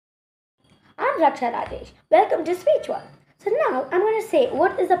Raksha Rajesh. Welcome to Speech One. So now I'm going to say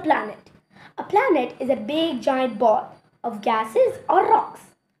what is a planet. A planet is a big giant ball of gases or rocks.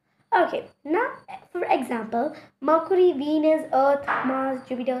 Okay, now for example, Mercury, Venus, Earth, Mars,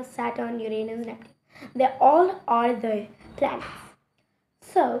 Jupiter, Saturn, Uranus, Neptune. They all are the planets.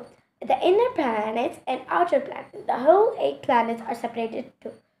 So the inner planets and outer planets. The whole 8 planets are separated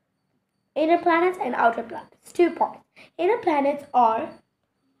to inner planets and outer planets. 2 parts. Inner planets are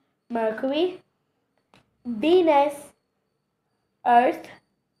Mercury, Venus, Earth,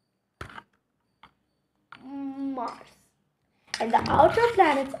 Mars. And the outer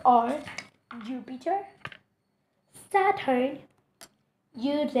planets are Jupiter, Saturn,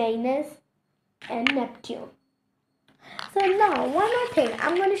 Uranus, and Neptune. So now one more thing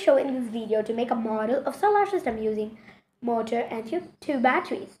I'm going to show in this video to make a model of solar system using motor and 2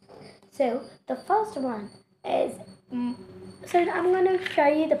 batteries. So the first one is, so I'm going to show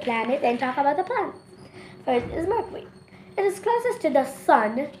you the planet and talk about the planet. First is Mercury. It is closest to the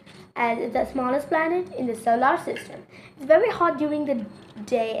sun and it's the smallest planet in the solar system. It's very hot during the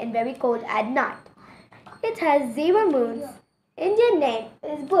day and very cold at night. It has 0 moons. Indian name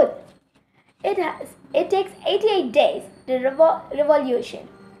is Buddha. It takes 88 days to revolution.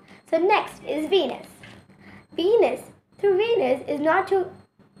 So next is Venus. Venus is not too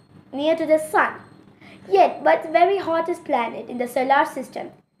near to the sun yet, but it's very hottest planet in the solar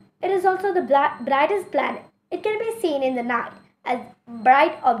system. It is also the brightest planet. It can be seen in the night as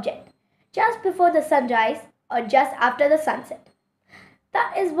bright object just before the sunrise or just after the sunset.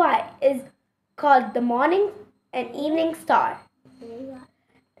 That is why it is called the morning and evening star.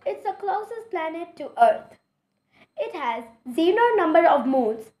 It's the closest planet to Earth. It has 0 number of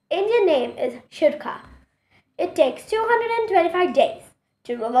moons. Indian name is Shurka. It takes 225 days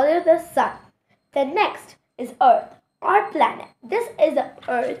to revolve the sun. The next is Earth, our planet. This is the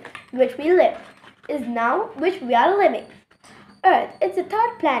Earth which we live, is now which we are living. Earth is the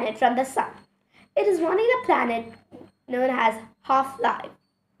 3rd planet from the sun. It is only the planet known as half-life.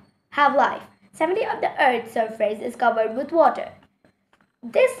 70% of the Earth's surface is covered with water.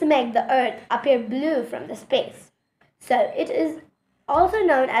 This makes the Earth appear blue from the space. So it is also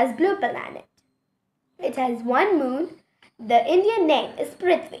known as blue planet. It has 1 moon. The Indian name is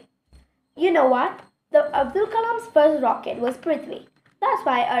Prithvi. You know what? The Abdul Kalam's first rocket was Prithvi. That's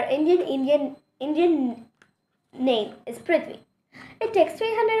why our Indian name is Prithvi. It takes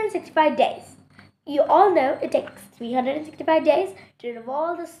 365 days. You all know it takes 365 days to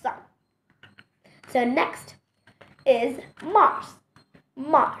revolve the sun. So next is Mars.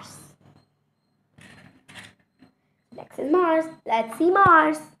 Next is Mars. Let's see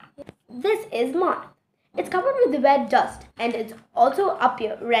Mars. This is Mars. It's covered with wet dust and it's also up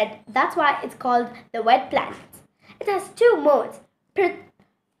here red. That's why it's called the wet planet. It has 2 moons.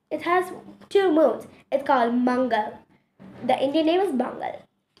 It's called Mangal. The Indian name is Mangal.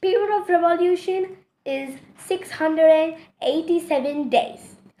 Period of revolution is 687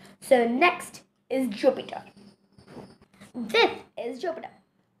 days. So next is Jupiter. This is Jupiter.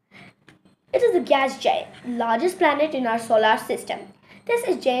 It is a gas giant, largest planet in our solar system. This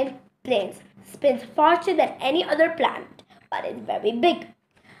is giant planet, spins faster than any other planet, but it's very big.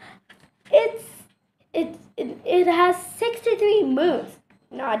 It has 63 moons,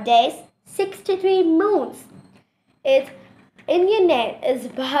 not days, 63 moons. Its Indian name is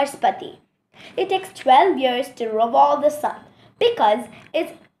Brihaspati. It takes 12 years to revolve the sun because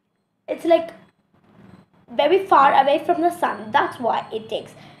it's like very far away from the sun. That's why it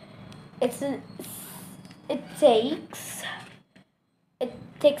takes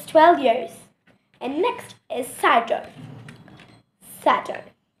 12 years. And next is Saturn.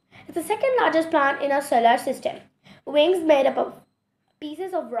 It's the 2nd largest planet in our solar system. Wings made up of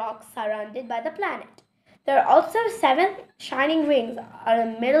pieces of rock surrounded by the planet. There are also 7 shining rings in the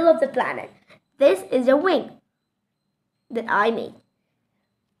middle of the planet. This is a wing that I made.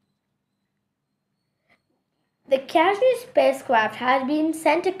 The Curiosity spacecraft has been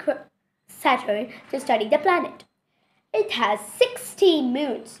sent to Saturn to study the planet. It has 16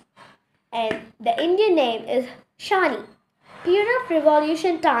 moons and the Indian name is Shani. Period of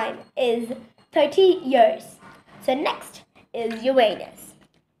revolution time is 30 years. So next is Uranus.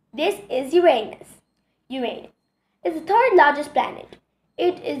 This is Uranus. Uranus is the 3rd largest planet.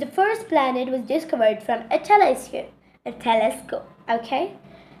 It is the first planet was discovered from a telescope. Okay?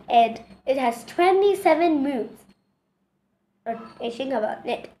 And it has 27 moons. Rotation about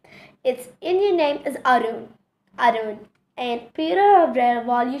it. Its Indian name is Arun. And period of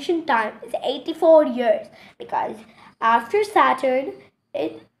revolution time is 84 years because after Saturn,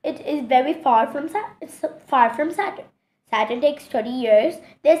 it is very far from Saturn. Saturn takes 30 years.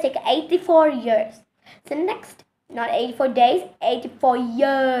 This takes 84 years. So next, not 84 days, 84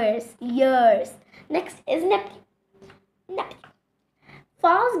 years. Next is Neptune.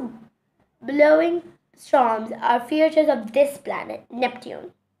 Fast blowing storms are features of this planet,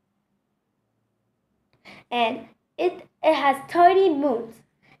 Neptune. And it has 30 moons.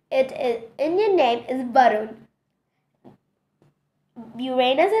 Its Indian name is Varun.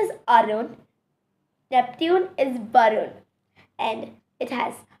 Uranus is Arun. Neptune is Varun. And it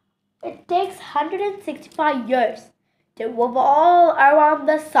takes 165 years to revolve around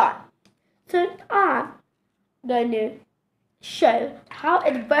the sun. So I'm going to show how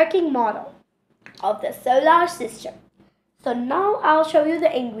it's working model of the solar system. So now I'll show you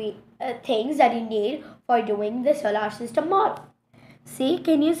the things that you need for doing the solar system model. See,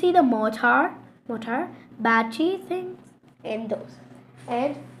 can you see the motor, battery things, and those?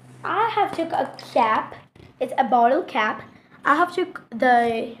 And I have took a cap. It's a bottle cap. I have took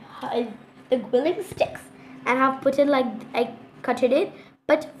the grilling sticks and have put it like I cut it,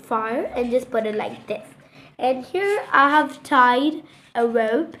 but fire and just put it like this. And here I have tied a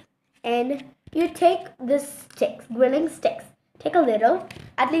rope, and you take the sticks, grilling sticks. Take a little,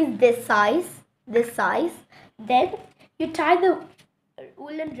 at least this size. Then you tie the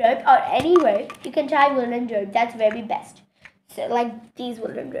woolen rope, or anywhere you can tie woolen rope. That's very best. So like these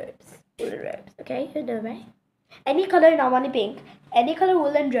woolen ropes. Okay, you know, right? Any color, not only pink. Any color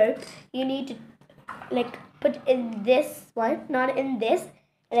woolen rope you need to like put in this one, not in this,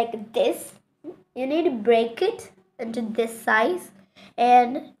 like this. You need to break it into this size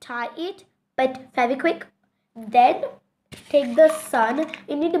and tie it, but Fevikwik. Then take the sun.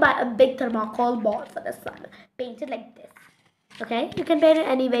 You need to buy a big thermocol ball for the sun. Paint it like this. Okay, you can paint it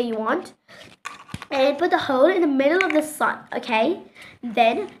any way you want. And put the hole in the middle of the sun. Okay,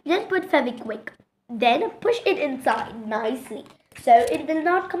 then put Fevikwik. Then push it inside nicely, so it will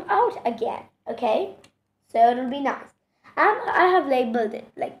not come out again. Okay, so it will be nice. I have labeled it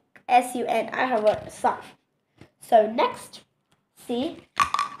like SUN. I have a sun. So next, see,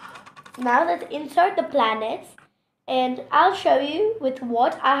 now let's insert the planets, and I'll show you with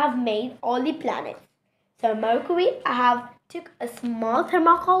what I have made all the planets. So Mercury, I have took a small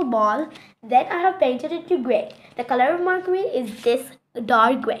thermocol ball, then I have painted it to gray. The color of Mercury is this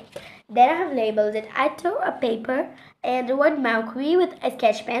dark gray. Then I have labeled it. I took a paper and the word Mercury with a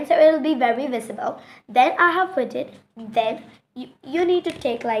sketch pen, so it will be very visible. Then I have put it. Then you need to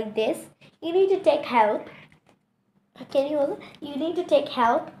take like this. You need to take help. Can you hold it? You need to take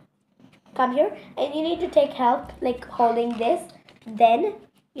help. Come here, and you need to take help like holding this. Then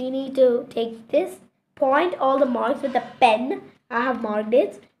you need to take this. Point all the marks with a pen. I have marked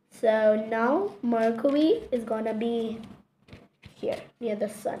it. So now Mercury is gonna be here near the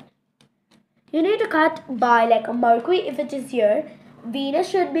sun. You need to cut by like a Mercury if it is here. Venus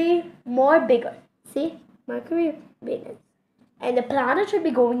should be more bigger. See, Mercury, Venus, and the planet should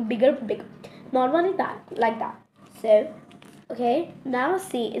be going bigger. Not only that, like that. So okay, now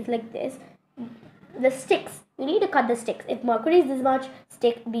see, it's like this. The sticks, you need to cut the sticks. If Mercury is this much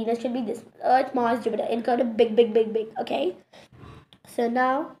stick, Venus should be this. Earth, Mars, Jupiter, and kind of big. Okay, so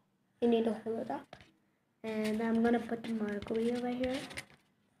now you need to hold it up, and I'm gonna put Mercury over here.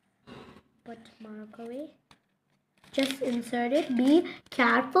 Put Mercury. Just insert it. Be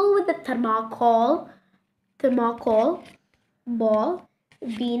careful with the thermocol ball.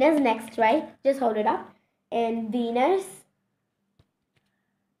 Venus next, right? Just hold it up, and Venus,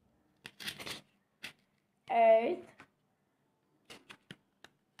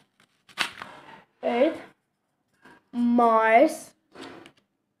 Earth, Mars,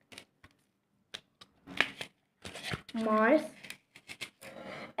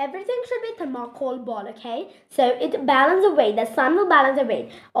 everything should be thermocol ball, okay? So it balances the weight. The sun will balance the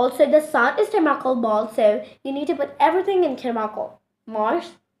weight. Also, the sun is thermocol ball, so you need to put everything in thermocol.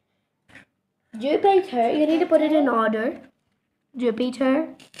 Mars, Jupiter, you need to put it in order.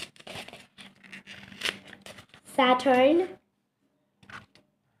 Jupiter, Saturn,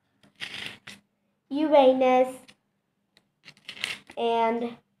 Uranus,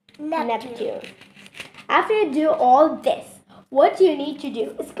 and Neptune. After you do all this, what you need to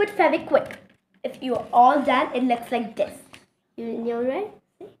do is put Fevikwik. If you're all done, it looks like this. You know, right?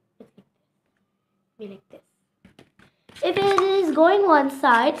 See? Be like this. If it is going one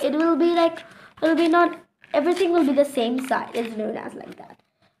side, it will be like, everything will be the same side. It's known as like that.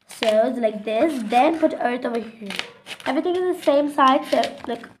 So it's like this. Then put Earth over here. Everything is the same side. So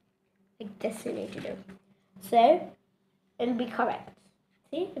like this you need to do. So it'll be correct.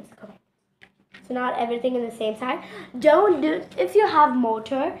 See, it's correct. So not everything is the same side. Don't do. If you have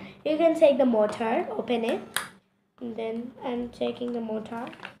motor, you can take the motor, open it, And then I'm taking the mortar.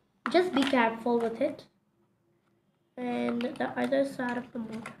 Just be careful with it. And the other side of the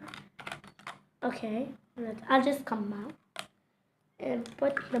mortar. Okay, I'll just come out and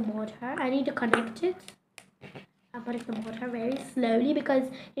put the mortar. I need to connect it. I'm putting the mortar very slowly because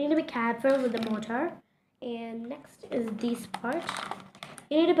you need to be careful with the mortar. And next is this part.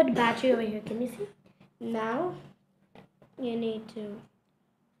 You need to put battery over here. Can you see? Now you need to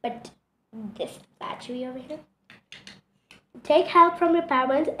put this battery over here. Take help from your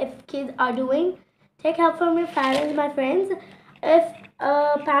parents if kids are doing. Take help from your parents, my friends. If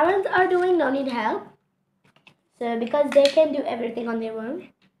parents are doing, no need help. So because they can do everything on their own.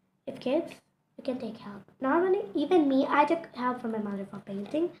 If kids, you can take help. Normally, even me, I took help from my mother for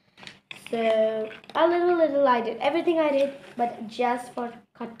painting. So a little I did everything I did, but just for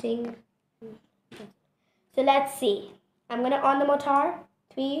cutting. So let's see. I'm gonna on the mortar.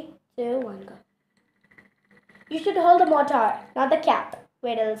 3, 2, 1, go. You should hold the mortar, not the cap,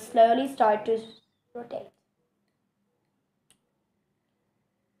 where it'll slowly start to rotate.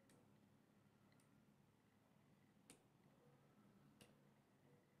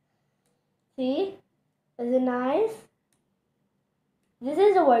 See? Is it nice? This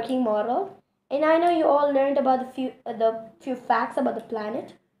is a working model. And I know you all learned about the few facts about the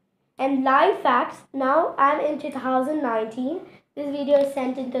planet. And live facts, now I'm in 2019. This video is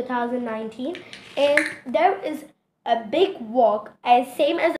sent in 2019. And there is a big walk, as same as